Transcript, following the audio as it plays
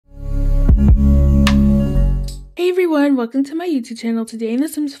Hey everyone, welcome to my YouTube channel. Today in The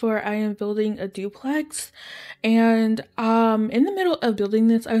Sims 4, I am building a duplex, and in the middle of building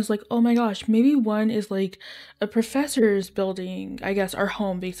this, I was like, oh my gosh, maybe one is like a professor's building, I guess, our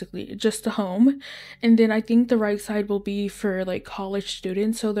home, basically, just a home. And then I think the right side will be for like college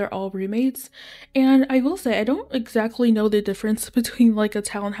students, so they're all roommates. And I will say, I don't exactly know the difference between like a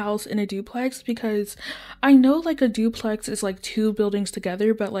townhouse and a duplex, because I know like a duplex is like two buildings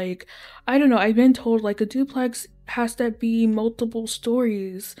together, but like I don't know, I've been told like a duplex has to be multiple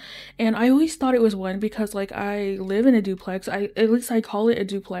stories, and I always thought it was one because like I live in a duplex. At least I call it a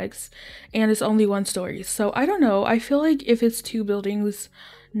duplex, and it's only one story. So I don't know, I feel like if it's two buildings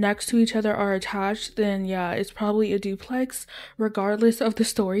next to each other are attached, then yeah, it's probably a duplex regardless of the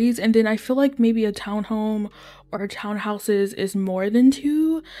stories. And then I feel like maybe a townhome or townhouses is more than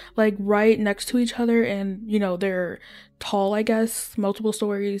two, like right next to each other, and you know, they're tall, I guess, multiple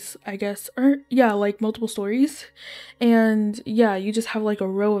stories, I guess, or yeah, like multiple stories. And yeah, you just have like a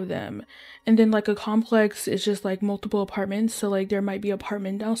row of them. And then like a complex is just like multiple apartments, so like there might be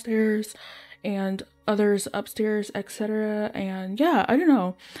apartment downstairs and others upstairs, etc. And yeah, I don't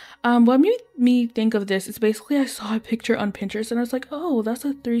know, what made me think of this is basically I saw a picture on Pinterest and I was like, oh, that's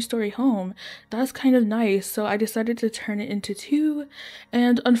a 3-story home, that's kind of nice. So I decided to turn it into two,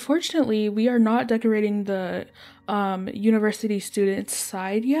 and unfortunately we are not decorating the university students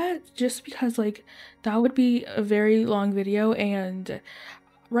side yet, just because like that would be a very long video, and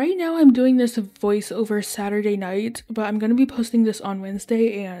right now I'm doing this voice over Saturday night, but I'm gonna be posting this on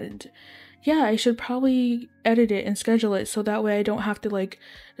Wednesday. And yeah, I should probably edit it and schedule it so that way I don't have to like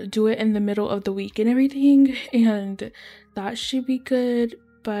do it in the middle of the week and everything, and that should be good.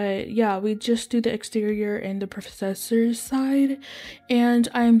 But yeah, we just do the exterior and the professor's side, and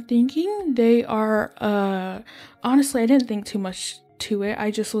I'm thinking they are honestly, I didn't think too much to it. I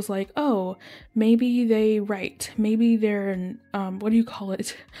just was like, oh, maybe they write, maybe they're what do you call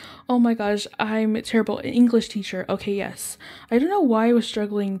it? Oh my gosh, I'm terrible, an English teacher. Okay, yes, I don't know why I was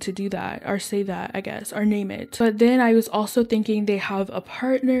struggling to do that or say that, I guess, or name it. But then I was also thinking they have a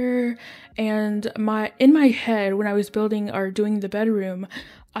partner, and in my head when I was building or doing the bedroom,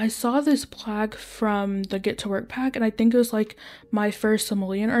 I saw this plaque from the Get to Work pack, and I think it was like my first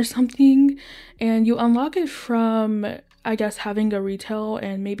simoleon or something, and you unlock it from, I guess, having a retail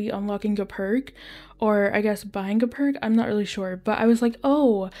and maybe unlocking a perk, or I guess buying a perk, I'm not really sure. But I was like,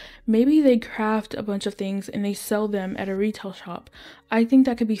 oh, maybe they craft a bunch of things and they sell them at a retail shop. I think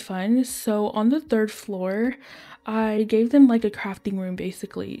that could be fun. So on the 3rd floor, I gave them like a crafting room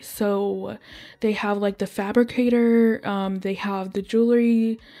basically. So they have like the fabricator, they have the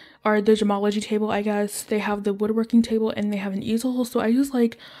jewelry or the gemology table, I guess, they have the woodworking table, and they have an easel. So I was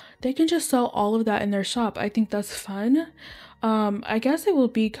like, they can just sell all of that in their shop. I think that's fun. I guess it will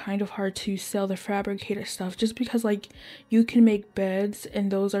be kind of hard to sell the fabricator stuff just because like you can make beds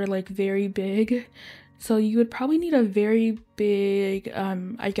and those are like very big. So you would probably need a very big,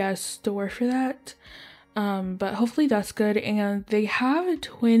 I guess, store for that. But hopefully that's good. And they have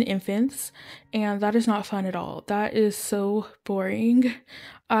twin infants, and that is not fun at all. That is so boring.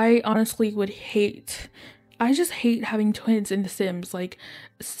 I honestly would hate, I just hate having twins in The Sims. Like,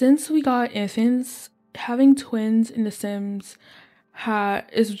 since we got infants, having twins in The Sims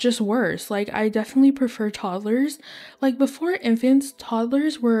is just worse. Like, I definitely prefer toddlers. Like, before infants,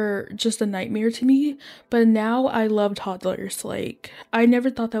 toddlers were just a nightmare to me, but now I love toddlers. Like, I never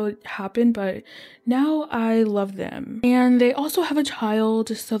thought that would happen, but now I love them. And they also have a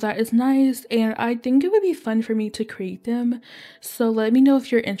child, so that is nice, and I think it would be fun for me to create them. So let me know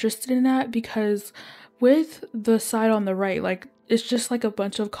if you're interested in that, because with the side on the right, like, it's just like a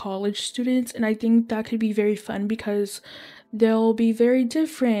bunch of college students, and I think that could be very fun because they'll be very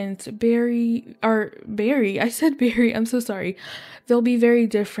different. I said Barry, I'm so sorry. They'll be very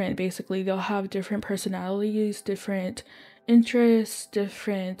different, basically. They'll have different personalities, different interests,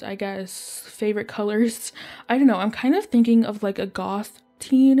 different, I guess, favorite colors. I don't know, I'm kind of thinking of like a goth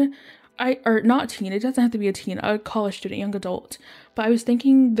teen. Or not teen, it doesn't have to be a teen, a college student, young adult. But I was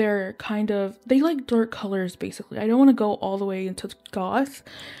thinking they like dark colors, basically. I don't want to go all the way into goth.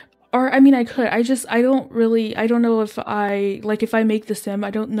 Or, I mean, I could. I don't know if if I make the sim, I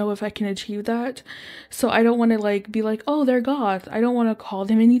don't know if I can achieve that. So I don't want to, like, be like, oh, they're goth. I don't want to call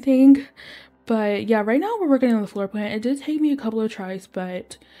them anything. But yeah, right now we're working on the floor plan. It did take me a couple of tries,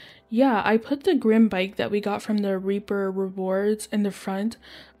 but Yeah, I put the Grim bike that we got from the Reaper rewards in the front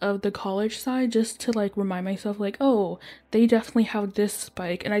of the college side just to like remind myself like, oh, they definitely have this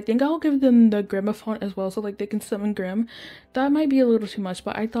bike. And I think I'll give them the Grimaphone as well so like they can summon Grim. That might be a little too much,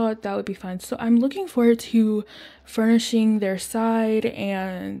 but I thought that would be fine. So I'm looking forward to furnishing their side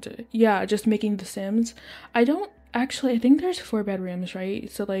and yeah, just making the Sims. I don't actually, I think there's 4 bedrooms,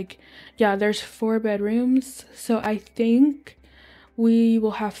 right? So like, yeah, there's 4 bedrooms. So I think we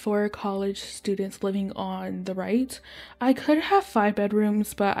will have 4 college students living on the right. I could have 5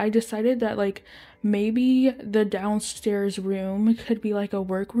 bedrooms, but I decided that like maybe the downstairs room could be like a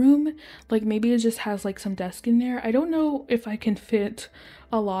work room. Like maybe it just has like some desk in there. I don't know if I can fit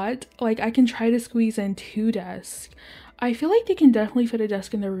a lot. Like I can try to squeeze in 2 desks. I feel like they can definitely fit a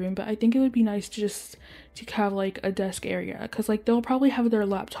desk in their room, but I think it would be nice just to have like a desk area because like they'll probably have their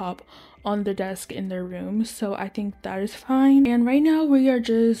laptop on the desk in their room, so I think that is fine. And right now we are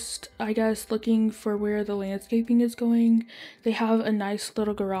just, I guess, looking for where the landscaping is going. They have a nice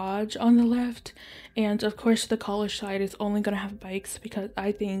little garage on the left, and of course the college side is only gonna have bikes because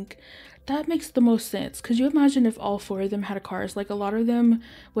I think that makes the most sense. Could you imagine if all 4 of them had cars? Like a lot of them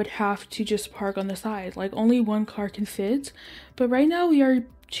would have to just park on the side. Like only one car can fit. But right now we are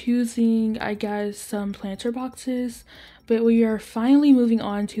choosing, I guess, some planter boxes. But we are finally moving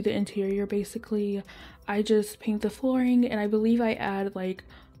on to the interior basically. I just paint the flooring and I believe I add like,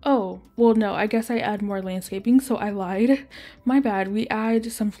 oh, well no, I guess I add more landscaping, so I lied. My bad. We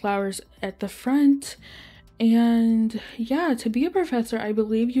add some flowers at the front. And yeah, to be a professor, I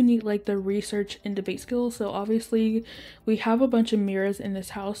believe you need like the research and debate skills. So obviously we have a bunch of mirrors in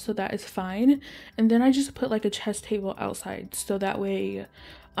this house, so that is fine. And then I just put like a chess table outside so that way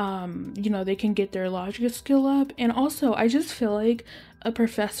you know, they can get their logic skill up. And also I just feel like a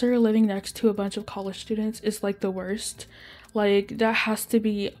professor living next to a bunch of college students is like the worst. Like that has to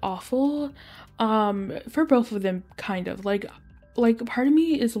be awful for both of them kind of like part of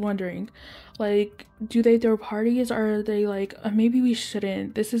me is wondering like do they throw parties or are they like maybe we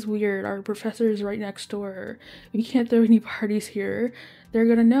shouldn't, this is weird, our professor is right next door, we can't throw any parties here, they're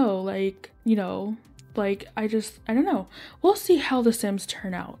gonna know, like, you know, like I don't know, we'll see how the Sims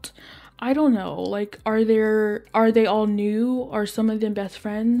turn out. I don't know, like are they all new, are some of them best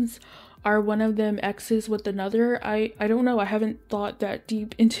friends, are one of them exes with another, I don't know, I haven't thought that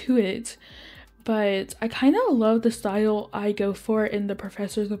deep into it. But I kind of love the style I go for in the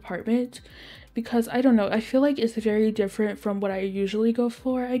professor's apartment because I don't know, I feel like it's very different from what I usually go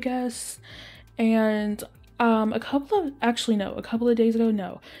for, I guess. And a couple of days ago,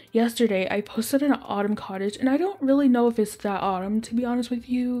 no, yesterday I posted an autumn cottage and I don't really know if it's that autumn, to be honest with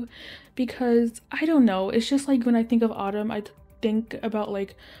you, because I don't know, it's just like when I think of autumn I think about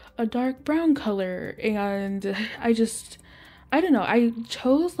like a dark brown color, and I don't know, I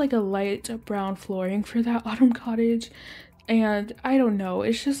chose like a light brown flooring for that autumn cottage, and I don't know,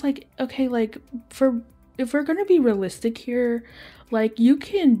 it's just like, okay, like for if we're gonna be realistic here, like you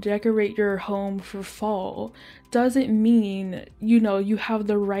can decorate your home for fall. Doesn't mean, you know, you have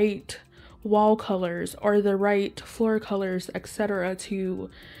the right wall colors or the right floor colors, etc. to,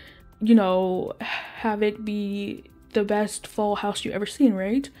 you know, have it be the best fall house you ever seen,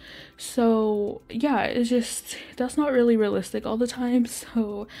 right? So yeah, it's just that's not really realistic all the time.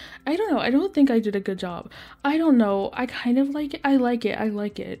 So I don't know, I don't think I did a good job. I don't know, I kind of like it, I like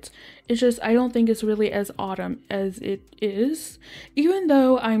it. It's just I don't think it's really as autumn as it is, even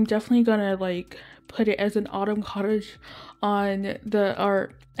though I'm definitely gonna like put it as an autumn cottage on the,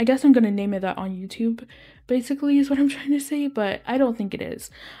 or I guess I'm gonna name it that on YouTube basically is what I'm trying to say, but I don't think it is.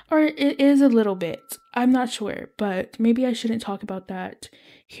 Or it is a little bit. I'm not sure, but maybe I shouldn't talk about that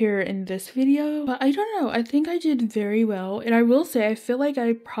here in this video. But I don't know, I think I did very well. And I will say, I feel like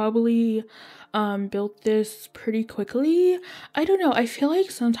I probably built this pretty quickly. I don't know, I feel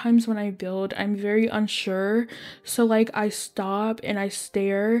like sometimes when I build, I'm very unsure. So like I stop and I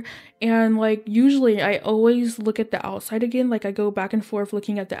stare, and like usually I always look at the outside again, like I go back and forth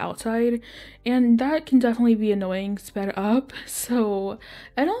looking at the outside, and that can definitely be annoying sped up. So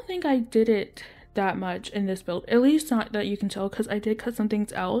I don't think I did it that much in this build, at least not that you can tell, because I did cut some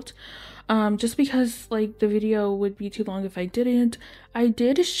things out just because like the video would be too long if I didn't. I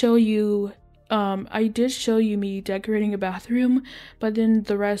did show you me decorating a bathroom, but then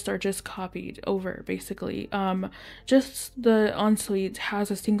the rest are just copied over basically. Just the ensuite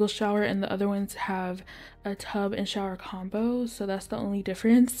has a single shower and the other ones have a tub and shower combo, so that's the only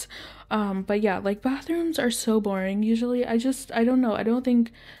difference. But yeah, like bathrooms are so boring usually. I don't know, I don't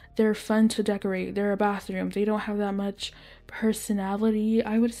think they're fun to decorate. They're a bathroom, they don't have that much personality,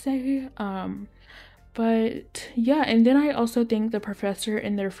 I would say. But yeah, and then I also think the professor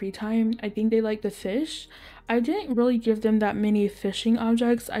in their free time, I think they like to fish. I didn't really give them that many fishing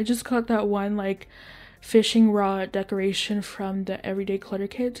objects. I just got that one like fishing rod decoration from the everyday clutter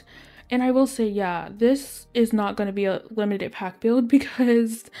kit. And I will say, yeah, this is not going to be a limited pack build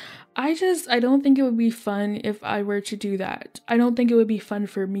because I don't think it would be fun if I were to do that. I don't think it would be fun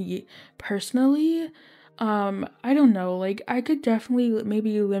for me personally. I don't know, like I could definitely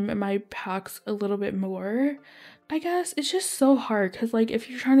maybe limit my packs a little bit more. I guess it's just so hard because like if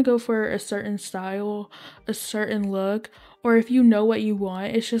you're trying to go for a certain style, a certain look, or if you know what you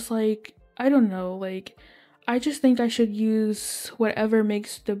want, it's just like I don't know, like I just think I should use whatever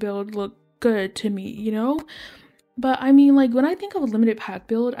makes the build look good to me, you know? But I mean, like when I think of a limited pack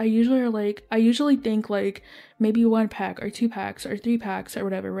build, I usually think like maybe one pack or two packs or three packs or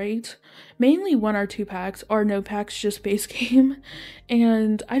whatever, right? Mainly one or two packs or no packs, just base game.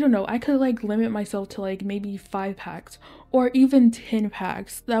 And I don't know, I could like limit myself to like maybe 5 packs or even 10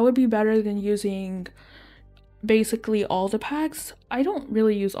 packs. That would be better than using basically all the packs. I don't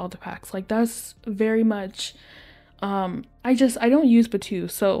really use all the packs. Like that's very much I don't use Batu,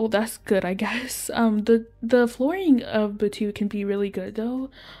 so that's good, I guess. The flooring of Batu can be really good though.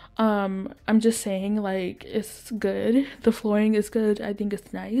 I'm just saying like it's good. The flooring is good. I think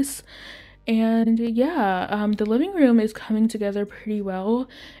it's nice. And yeah, the living room is coming together pretty well.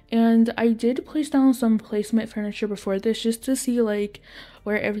 And I did place down some placement furniture before this just to see like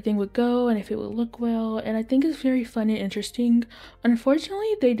where everything would go and if it would look well. And I think it's very fun and interesting.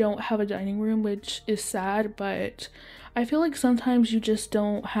 Unfortunately, they don't have a dining room, which is sad, but I feel like sometimes you just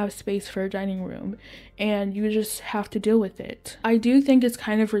don't have space for a dining room and you just have to deal with it. I do think it's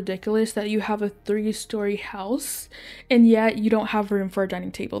kind of ridiculous that you have a 3-story house and yet you don't have room for a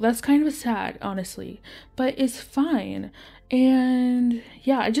dining table. That's kind of sad, honestly, but it's fine. And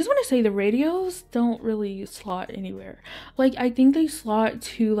yeah, I just want to say the radios don't really slot anywhere. Like, I think they slot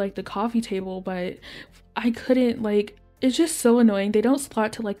to like the coffee table, but I couldn't like it's just so annoying. They don't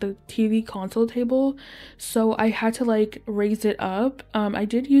slot to like the TV console table, so I had to like raise it up. I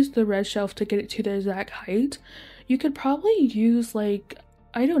did use the red shelf to get it to the exact height. You could probably use like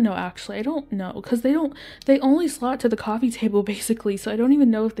I don't know actually. I don't know because they only slot to the coffee table basically. So I don't even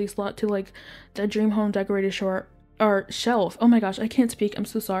know if they slot to like the Dream Home Decorator or shelf. Oh my gosh, I can't speak. I'm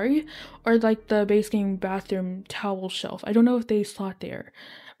so sorry. Or like the base game bathroom towel shelf. I don't know if they slot there.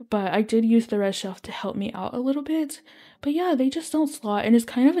 But I did use the red shelf to help me out a little bit. But yeah, they just don't slot, and it's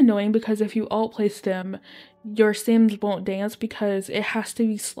kind of annoying because if you alt place them, your Sims won't dance because it has to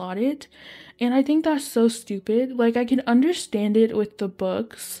be slotted. And I think that's so stupid. Like I can understand it with the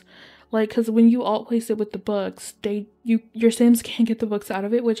books. Like cuz when you alt place it with the books, your Sims can't get the books out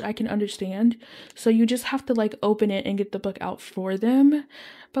of it, which I can understand. So you just have to like open it and get the book out for them.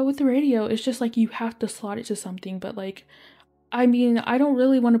 But with the radio, it's just like you have to slot it to something, but like I mean, I don't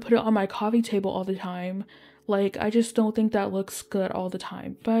really want to put it on my coffee table all the time. Like, I just don't think that looks good all the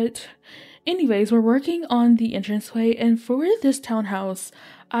time. But anyways, we're working on the entranceway, and for this townhouse,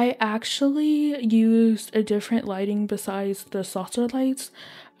 I actually used a different lighting besides the saucer lights.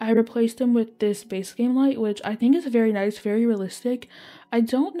 I replaced them with this base game light, which I think is very nice, very realistic. I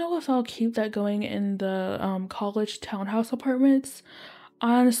don't know if I'll keep that going in the college townhouse apartments.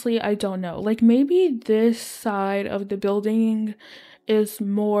 Honestly, I don't know. Like maybe this side of the building is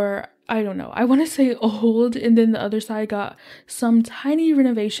more, I don't know. I want to say old, and then the other side got some tiny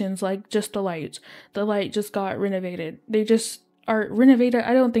renovations, like just the light. The light just got renovated. They just are renovated.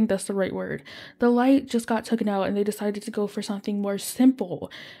 I don't think that's the right word. The light just got taken out and they decided to go for something more simple.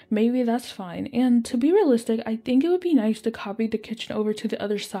 Maybe that's fine. And to be realistic, I think it would be nice to copy the kitchen over to the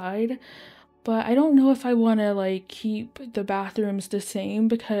other side. But I don't know if I want to like keep the bathrooms the same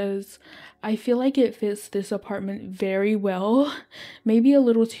because I feel like it fits this apartment very well. Maybe a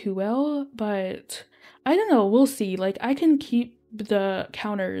little too well, but I don't know, we'll see. Like I can keep the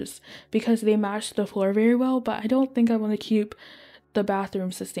counters because they match the floor very well, but I don't think I want to keep the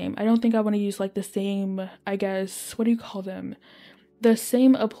bathrooms the same. I don't think I want to use like the same, I guess, what do you call them? The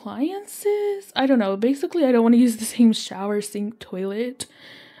same appliances? I don't know. Basically, I don't want to use the same shower, sink, toilet.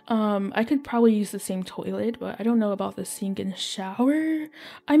 I could probably use the same toilet, but I don't know about the sink and shower.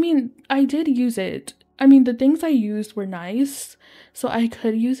 I mean, I did use it. I mean, the things I used were nice, so I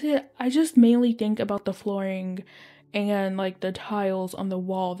could use it. I just mainly think about the flooring and like the tiles on the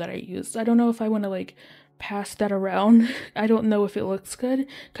wall that I used. I don't know if I want to like pass that around. I don't know if it looks good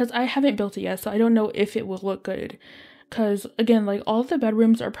because I haven't built it yet, so I don't know if it will look good. Because again, like all the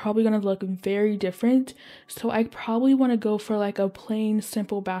bedrooms are probably going to look very different. So I probably want to go for like a plain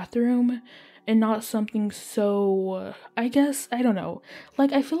simple bathroom and not something so, I guess, I don't know.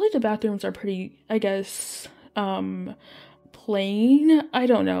 Like, I feel like the bathrooms are pretty, I guess, plain. I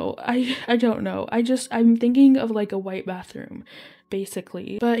don't know. I don't know. I'm thinking of like a white bathroom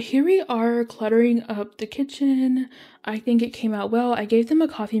basically. But here we are cluttering up the kitchen. I think it came out well. I gave them a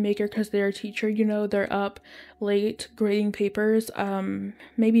coffee maker because they're a teacher, you know, they're up late grading papers.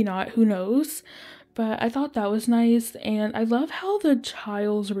 Maybe not, who knows. But I thought that was nice, and I love how the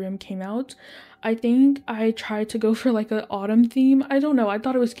child's room came out. I think I tried to go for like an autumn theme. I don't know, I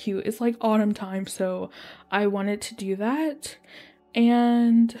thought it was cute. It's like autumn time, so I wanted to do that.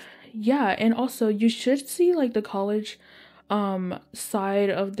 And yeah, and also you should see like the college side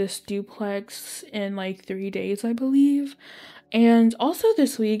of this duplex in like 3 days, I believe. And also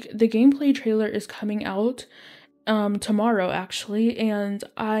this week the gameplay trailer is coming out tomorrow actually, and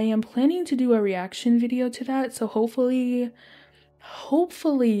I am planning to do a reaction video to that, so hopefully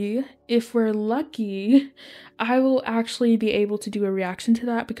if we're lucky I will actually be able to do a reaction to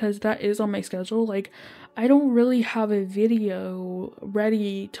that, because that is on my schedule. Like, I don't really have a video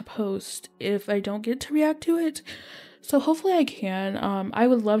ready to post if I don't get to react to it, so hopefully I can. I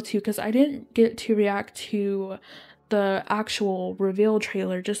would love to, because I didn't get to react to the actual reveal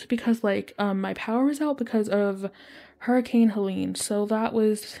trailer just because like my power was out because of Hurricane Helene, so that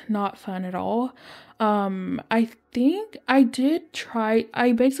was not fun at all. I think I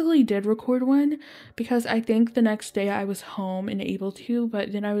basically did record one because I think the next day I was home and able to,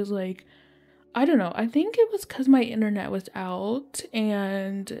 but then I was like, I don't know, I think it was because my internet was out,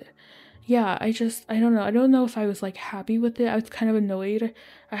 and yeah, I don't know. I don't know if I was like happy with it. I was kind of annoyed.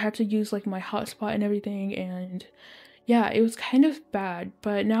 I had to use like my hotspot and everything, and yeah, it was kind of bad.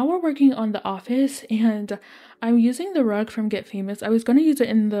 But now we're working on the office, and I'm using the rug from Get Famous. I was going to use it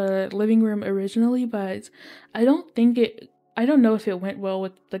in the living room originally, but I don't know if it went well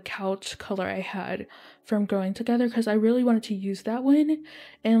with the couch color I had from Growing Together, because I really wanted to use that one.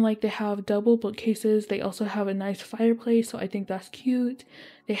 And like, they have double bookcases. They also have a nice fireplace, so I think that's cute.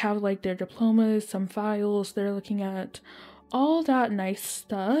 They have like their diplomas, some files they're looking at, all that nice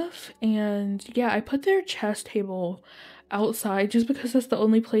stuff. And yeah, I put their chess table outside just because that's the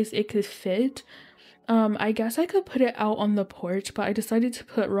only place it could fit. I guess I could put it out on the porch, but I decided to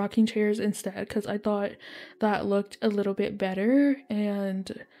put rocking chairs instead because I thought that looked a little bit better.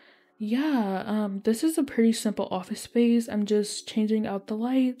 And yeah, this is a pretty simple office space. I'm just changing out the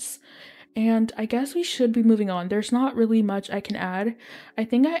lights, and I guess we should be moving on. There's not really much I can add. I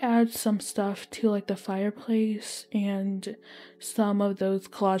think I add some stuff to like the fireplace and some of those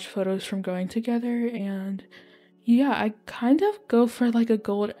collage photos from Going Together, and yeah, I kind of go for like a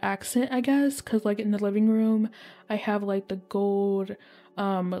gold accent, I guess, because like in the living room I have like the gold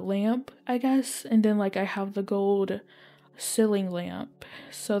lamp, I guess, and then like I have the gold ceiling lamp,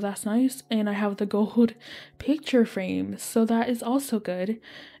 so that's nice, and I have the gold picture frame, so that is also good.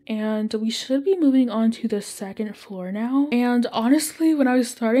 And we should be moving on to the second floor now. And honestly, when I was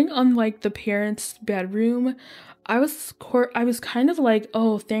starting on like the parents' bedroom, I was kind of like,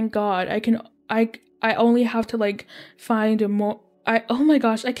 oh, thank God, I only have to like find a more oh my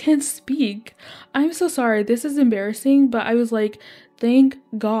gosh, I can't speak. I'm so sorry. This is embarrassing, but I was like, thank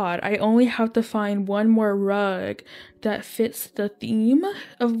God, I only have to find one more rug that fits the theme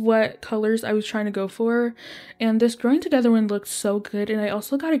of what colors I was trying to go for. And this Growing Together one looks so good. And I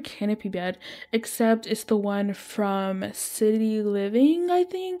also got a canopy bed, except it's the one from City Living, I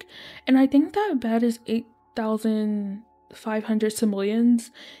think. And I think that bed is 8,500 simoleons,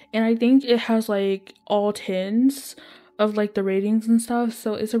 and I think it has like all 10s of like the ratings and stuff,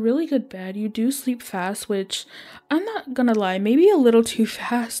 so it's a really good bed. You do sleep fast, which I'm not gonna lie, maybe a little too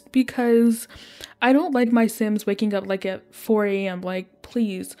fast, because I don't like my Sims waking up like at 4 a.m. Like,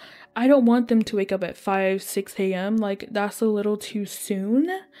 please, I don't want them to wake up at 5-6 a.m. Like, that's a little too soon.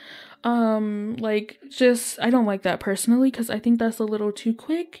 Like, just, I don't like that personally, because I think that's a little too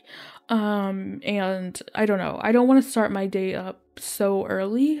quick. And I don't know, I don't want to start my day up so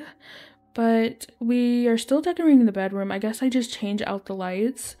early. But we are still decorating the bedroom. I guess I just change out the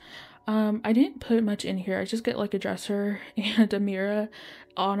lights. I didn't put much in here. I just get like a dresser and a mirror,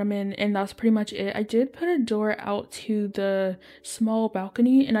 ottoman, and that's pretty much it. I did put a door out to the small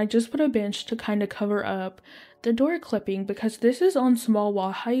balcony, and I just put a bench to kind of cover up the door clipping, because this is on small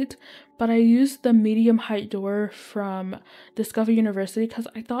wall height, but I used the medium height door from Discover University because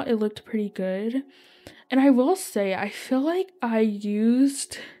I thought it looked pretty good. And I will say, I feel like I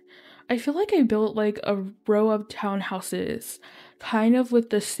I feel like I built like a row of townhouses kind of with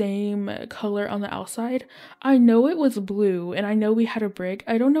the same color on the outside. I know it was blue and I know we had a brick.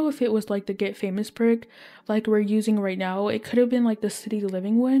 I don't know if it was like the Get Famous brick like we're using right now. It could have been like the City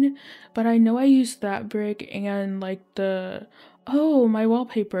Living one, but I know I used that brick and like the oh, my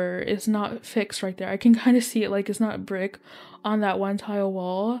wallpaper is not fixed right there. I can kind of see it like it's not brick on that one tile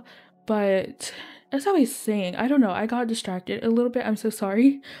wall, but as I was saying, I don't know, I got distracted a little bit. I'm so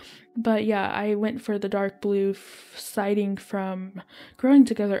sorry. But yeah, I went for the dark blue siding from Growing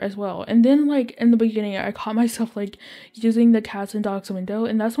Together as well. And then like in the beginning, I caught myself like using the cats and dogs window,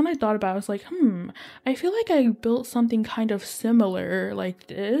 and that's when I thought about it. I was like, I feel like I built something kind of similar like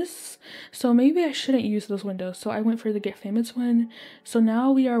this. So maybe I shouldn't use those windows. So I went for the Get Famous one. So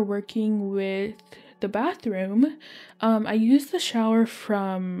now we are working with the bathroom. I used the shower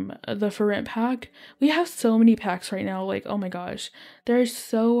from the For Rent pack. We have so many packs right now, like oh my gosh, there's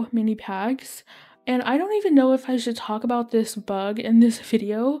so many packs. And I don't even know if I should talk about this bug in this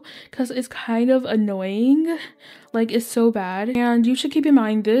video because it's kind of annoying. Like it's so bad. And you should keep in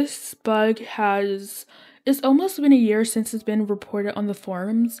mind this bug it's almost been a year since it's been reported on the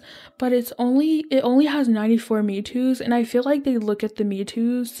forums, but it only has 94 Me Too's, and I feel like they look at the Me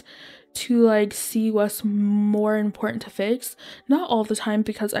Too's to like see what's more important to fix. Not all the time,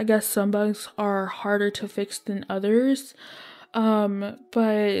 because I guess some bugs are harder to fix than others.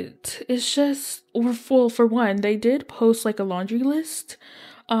 But it's just, well, for one, they did post like a laundry list.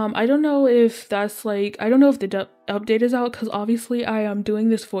 I don't know if that's like, I don't know if the update is out, because obviously I am doing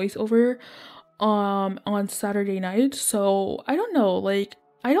this voiceover on Saturday night, so I don't know, like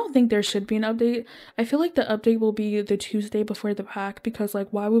I don't think there should be an update. I feel like the update will be the Tuesday before the pack, because like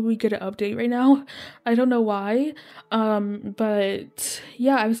why would we get an update right now? I don't know why. But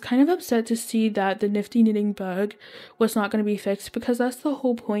yeah, I was kind of upset to see that the nifty knitting bug was not going to be fixed, because that's the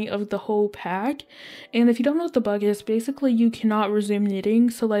whole point of the whole pack. And if you don't know what the bug is, basically you cannot resume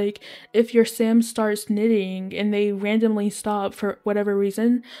knitting. So like if your sim starts knitting and they randomly stop for whatever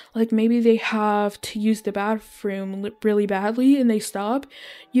reason, like maybe they have to use the bathroom really badly and they stop,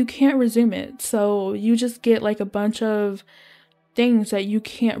 you can't resume it. So you just get like a bunch of things that you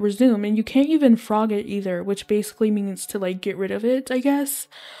can't resume, and you can't even frog it either, which basically means to like get rid of it, I guess.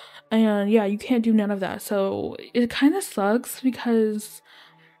 And yeah, you can't do none of that. So it kind of sucks, because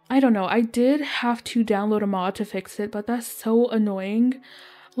I don't know, I did have to download a mod to fix it, but that's so annoying.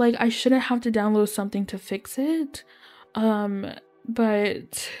 Like I shouldn't have to download something to fix it.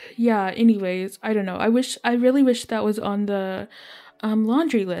 But yeah, anyways, I don't know. I really wish that was on the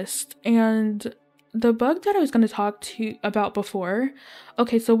laundry list. And the bug that I was going to talk to about before,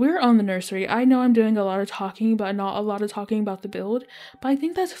 okay, so we're on the nursery. I know I'm doing a lot of talking, but not a lot of talking about the build, but I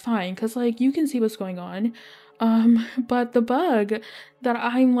think that's fine, because like you can see what's going on. But the bug that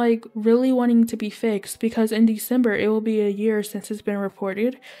I'm like really wanting to be fixed, because in December it will be a year since it's been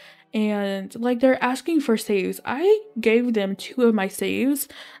reported, and like they're asking for saves. I gave them 2 of my saves.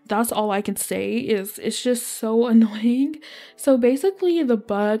 That's all I can say. Is it's just so annoying. So basically the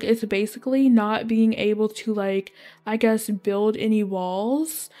bug is basically not being able to like, I guess, build any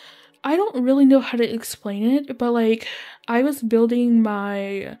walls. I don't really know how to explain it, but like I was building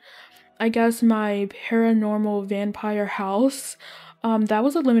my, I guess, my paranormal vampire house. That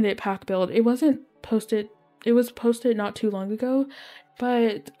was a limited pack build. It wasn't posted, it was posted not too long ago,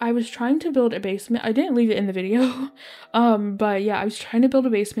 but I was trying to build a basement. I didn't leave it in the video. But yeah, I was trying to build a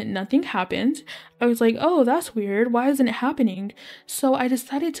basement. Nothing happened. I was like, oh, that's weird. Why isn't it happening? So I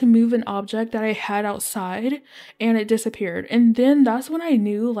decided to move an object that I had outside, and it disappeared. And then that's when I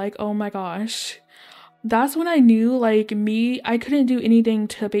knew, like, oh my gosh. That's when I knew, like, I couldn't do anything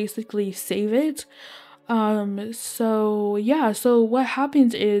to basically save it. So yeah, so what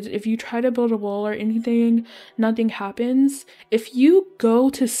happens is if you try to build a wall or anything, nothing happens. If you go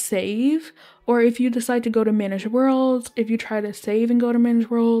to save, or if you decide to go to manage worlds, if you try to save and go to manage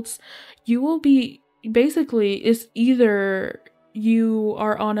worlds, you will be, basically, it's either you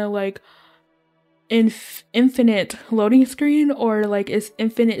are on a like infinite loading screen, or like it's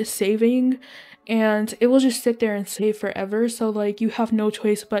infinite saving, and it will just sit there and save forever. So like you have no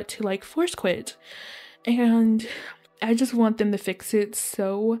choice but to like force quit. And I just want them to fix it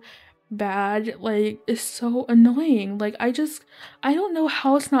so bad. Like it's so annoying. Like I don't know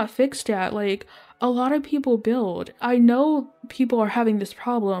how it's not fixed yet. Like a lot of people build. I know people are having this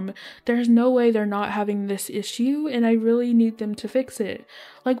problem. There's no way they're not having this issue, and I really need them to fix it.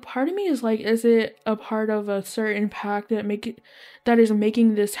 Like part of me is like, is it a part of a certain pack that is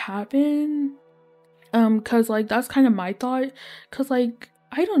making this happen? Cause like that's kind of my thought. Cause like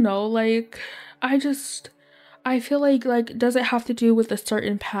I don't know, like I I feel like does it have to do with a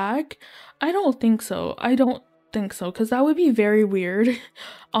certain pack? I don't think so. I don't think so, because that would be very weird,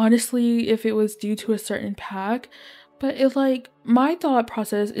 honestly, if it was due to a certain pack. But it's like my thought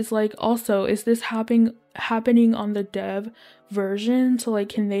process is like, also, is this happening on the dev version? So like,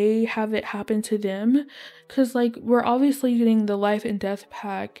 can they have it happen to them? Because like we're obviously getting the life and death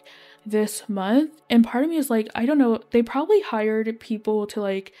pack this month, and part of me is like, I don't know, they probably hired people to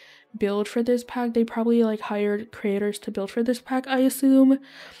like build for this pack. They probably like hired creators to build for this pack, I assume.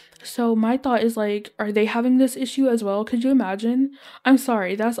 So my thought is like, are they having this issue as well? Could you imagine? I'm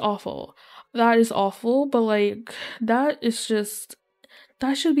sorry, that's awful. That is awful, but like that is just,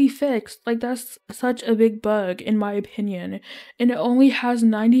 that should be fixed. Like that's such a big bug in my opinion. And it only has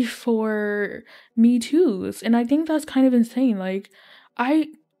 94 Me Too's. And I think that's kind of insane. Like I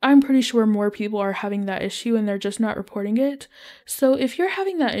I'm pretty sure more people are having that issue and they're just not reporting it. So if you're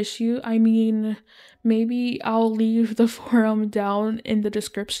having that issue, I mean, maybe I'll leave the forum down in the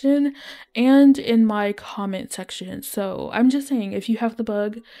description and in my comment section. So I'm just saying, if you have the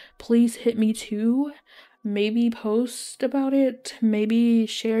bug, please hit me too. Maybe post about it, maybe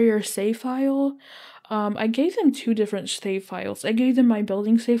share your save file. I gave them two different save files. I gave them my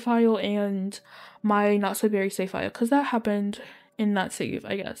building save file and my not so berry save file, because that happened in that save,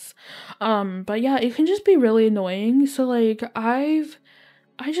 I guess. But yeah, it can just be really annoying. So like I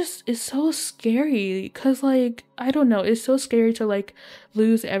just, it's so scary, because like I don't know, it's so scary to like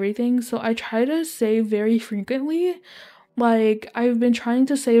lose everything. So I try to save very frequently. Like, I've been trying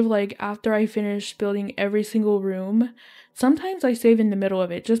to save, like, after I finish building every single room. Sometimes I save in the middle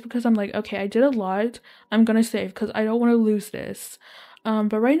of it, just because I'm like, okay, I did a lot, I'm gonna save, because I don't want to lose this.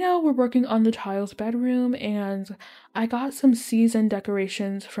 But right now we're working on the child's bedroom, and I got some season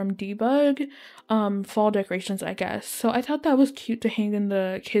decorations from Debug, fall decorations, I guess. So I thought that was cute to hang in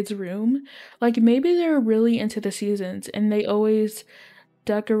the kids' room. Like, maybe they're really into the seasons, and they always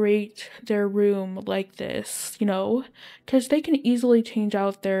decorate their room like this, you know, because they can easily change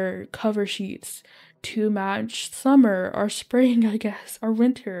out their cover sheets to match summer or spring, I guess, or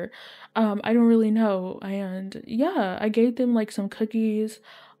winter. I don't really know. And yeah, I gave them like some cookies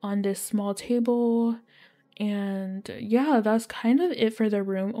on this small table, and yeah, that's kind of it for the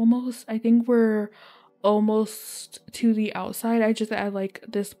room almost. I think we're almost to the outside. I just add like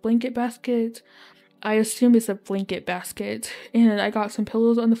this blanket basket. I assume it's a blanket basket. And I got some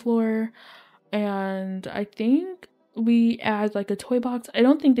pillows on the floor. And I think we add like a toy box. I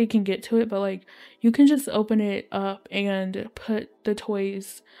don't think they can get to it, but like you can just open it up and put the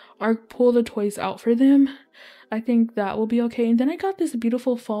toys or pull the toys out for them. I think that will be okay. And then I got this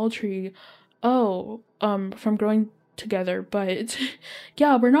beautiful fall tree. Oh, from Growing Together, but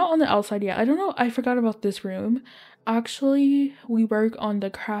yeah, we're not on the outside yet. I don't know. I forgot about this room. Actually, we work on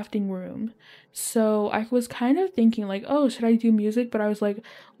the crafting room. So I was kind of thinking like, oh, should I do music? But I was like,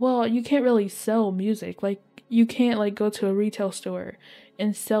 well, you can't really sell music. Like you can't like go to a retail store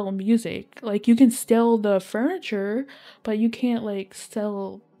and sell music. Like you can sell the furniture, but you can't like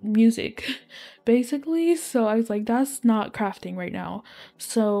sell music basically. So I was like, that's not crafting right now.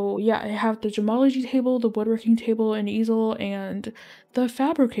 So yeah, I have the gemology table, the woodworking table, an easel, and the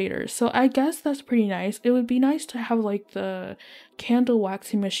fabricator. So I guess that's pretty nice. It would be nice to have like the candle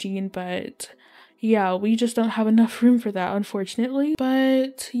waxing machine, but yeah, we just don't have enough room for that, unfortunately.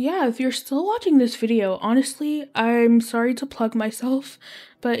 But yeah, if you're still watching this video, honestly, I'm sorry to plug myself,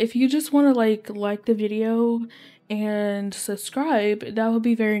 but if you just want to like the video and subscribe, that would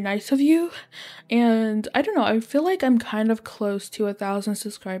be very nice of you. And I don't know, I feel like I'm kind of close to 1,000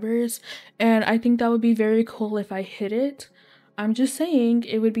 subscribers, and I think that would be very cool if I hit it. I'm just saying,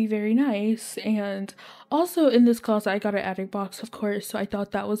 it would be very nice. And also in this class I got an attic box, of course, so I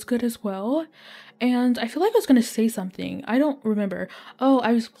thought that was good as well. And I feel like I was gonna say something, I don't remember. Oh,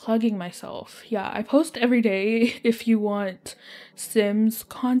 I was plugging myself. Yeah, I post every day. If you want Sims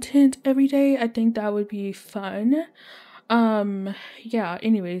content every day, I think that would be fun. Yeah,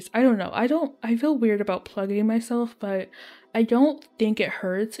 anyways, I don't know. I feel weird about plugging myself, but I don't think it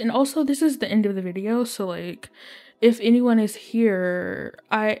hurts. And also, this is the end of the video, so like, if anyone is here,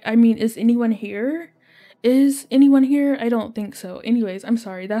 I mean, is anyone here? Is anyone here? I don't think so. Anyways, I'm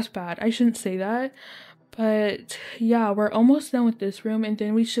sorry, that's bad. I shouldn't say that. But yeah, we're almost done with this room, and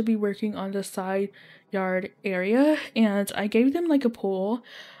then we should be working on the side yard area. And I gave them like a pool.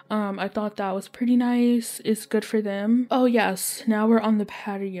 I thought that was pretty nice. It's good for them. Oh yes, now we're on the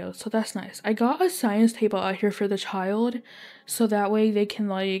patio, so that's nice. I got a science table out here for the child, so that way they can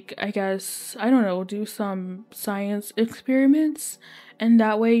like, I guess, I don't know, do some science experiments, and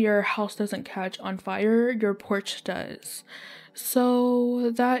that way your house doesn't catch on fire, your porch does.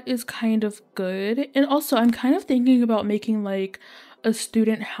 So that is kind of good. And also, I'm kind of thinking about making like a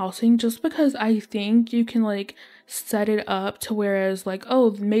student housing just because I think you can like set it up to whereas like,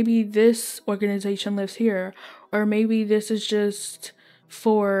 oh, maybe this organization lives here, or maybe this is just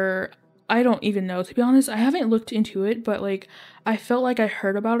for, I don't even know, to be honest. I haven't looked into it, but like I felt like I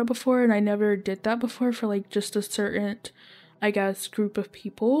heard about it before and I never did that before for like just a certain, I guess, group of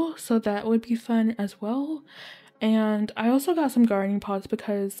people. So that would be fun as well. And I also got some gardening pots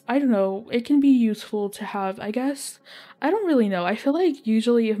because I don't know, it can be useful to have, I guess. I don't really know. I feel like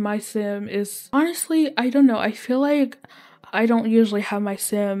usually if my sim is honestly, I don't know. I feel like I don't usually have my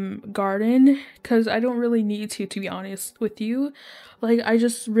sim garden because I don't really need to be honest with you. Like, I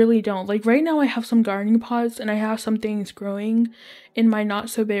just really don't. Like, right now I have some gardening pots and I have some things growing in my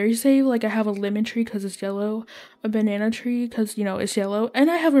not so berry save. Like, I have a lemon tree because it's yellow, a banana tree because, you know, it's yellow, and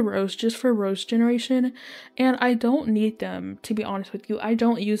I have a rose just for rose generation. And I don't need them, to be honest with you. I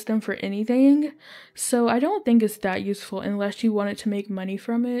don't use them for anything. So I don't think it's that useful unless you wanted to make money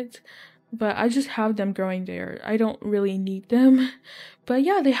from it. But I just have them growing there. I don't really need them. But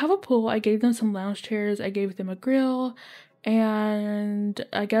yeah, they have a pool. I gave them some lounge chairs. I gave them a grill and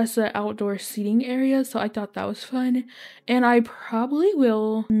I guess an outdoor seating area, so I thought that was fun. And I probably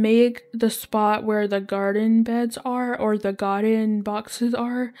will make the spot where the garden beds are or the garden boxes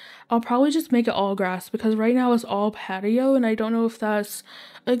are, I'll probably just make it all grass because right now it's all patio and I don't know if that's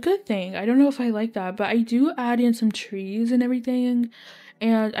a good thing. I don't know if I like that, but I do add in some trees and everything.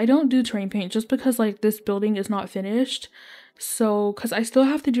 And I don't do terrain paint just because like this building is not finished. So, because I still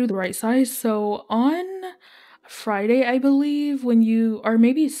have to do the right size. So on Friday, I believe, when you, or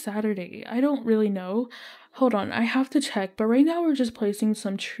maybe Saturday, I don't really know. Hold on, I have to check. But right now we're just placing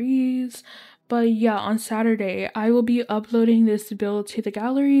some trees. But yeah, on Saturday, I will be uploading this build to the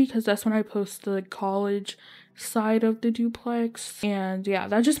gallery because that's when I post the college side of the duplex. And yeah,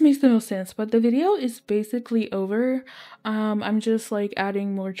 that just makes the most sense. But the video is basically over. I'm just like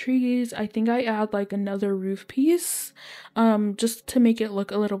adding more trees. I think I add like another roof piece just to make it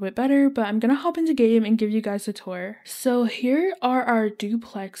look a little bit better, but I'm gonna hop into game and give you guys a tour. So here are our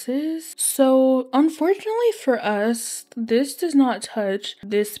duplexes. So unfortunately for us, this does not touch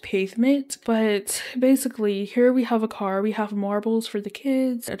this pavement, but basically here we have a car, we have marbles for the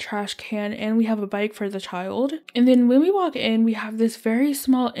kids, a trash can, and we have a bike for the child. And then when we walk in, we have this very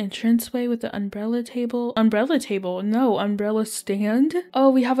small entranceway with the umbrella stand. Oh,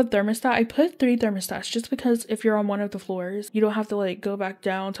 we have a thermostat. I put 3 thermostats just because if you're on one of the floors, you don't have to like go back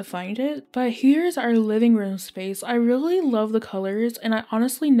down to find it. But here's our living room space. I really love the colors and I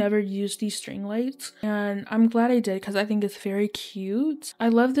honestly never used these string lights and I'm glad I did because I think it's very cute. I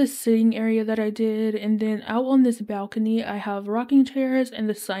love this sitting area that I did, and then out on this balcony I have rocking chairs and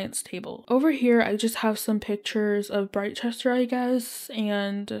the science table. Over here I just have some pictures of Brightchester, I guess,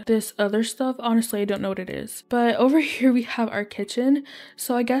 and this other stuff. Honestly, I don't know what it is. But over here we have our kitchen,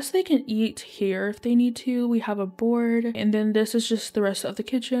 so I guess they can eat here if they need to. We have a board, and then this is just the rest of the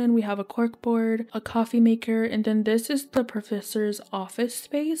kitchen. We have a cork board, a coffee maker, and then this is the professor's office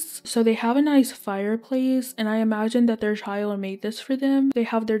space. So they have a nice fireplace, and I imagine that their child made this for them. They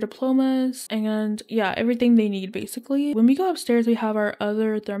have their diplomas and yeah, everything they need basically. When we go upstairs, we have our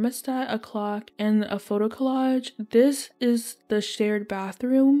other thermostat, a clock, and a photo collage. This is the shared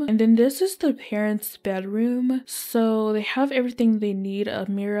bathroom, and then this is the parents' bedroom. So they have everything they need, a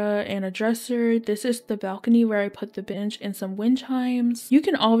mirror and a dresser. This is the balcony where I put the bench and some wind chimes. You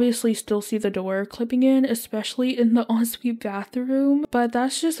can obviously still see the door clipping in, especially in the ensuite bathroom, but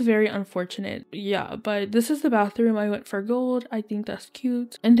that's just very unfortunate. Yeah, but this is the bathroom. I went for gold. I think that's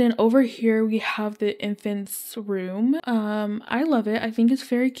cute. And then over here we have the infant's room. I love it. I think it's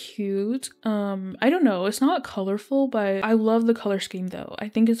very cute. I don't know, it's not colorful, but I love the color scheme though. I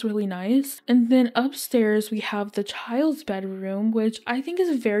think it's really nice. And then upstairs we have the child's bedroom, which I think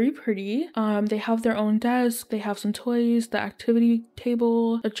is very pretty. They have their own desk, they have some toys, the activity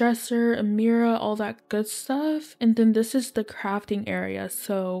table, a dresser, a mirror, all that good stuff. And then this is the crafting area.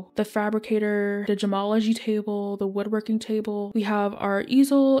 So the fabricator, the gemology table, the woodworking table. We have our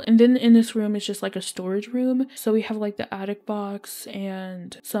easel, and then in this room is just like a storage room. So we have like the attic box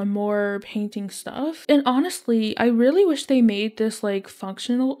and some more painting stuff. And honestly, I really wish they made this like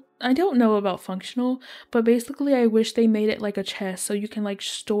functional I don't know about functional, but basically I wish they made it like a chest so you can like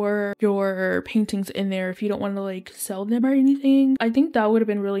store your paintings in there if you don't want to like sell them or anything. I think that would have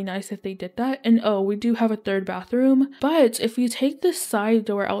been really nice if they did that. And oh, we do have a third bathroom, but if you take this side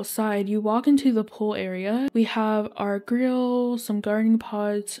door outside, you walk into the pool area. We have our grill, some gardening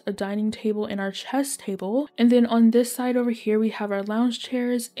pots, a dining table, and our chess table. And then on this side over here, we have our lounge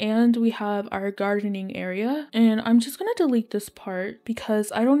chairs and we have our gardening area. And I'm just gonna delete this part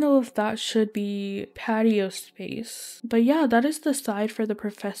because I don't know if that should be patio space. But yeah, that is the side for the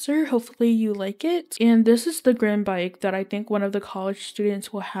professor. Hopefully you like it. And this is the grand bike that I think one of the college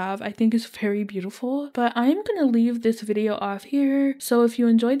students will have. I think is very beautiful. But I'm gonna leave this video off here. So if you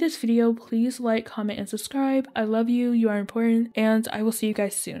enjoyed this video, please like, comment, and subscribe. I love you. You are important. And I will see you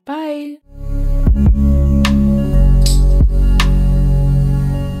guys soon. Bye!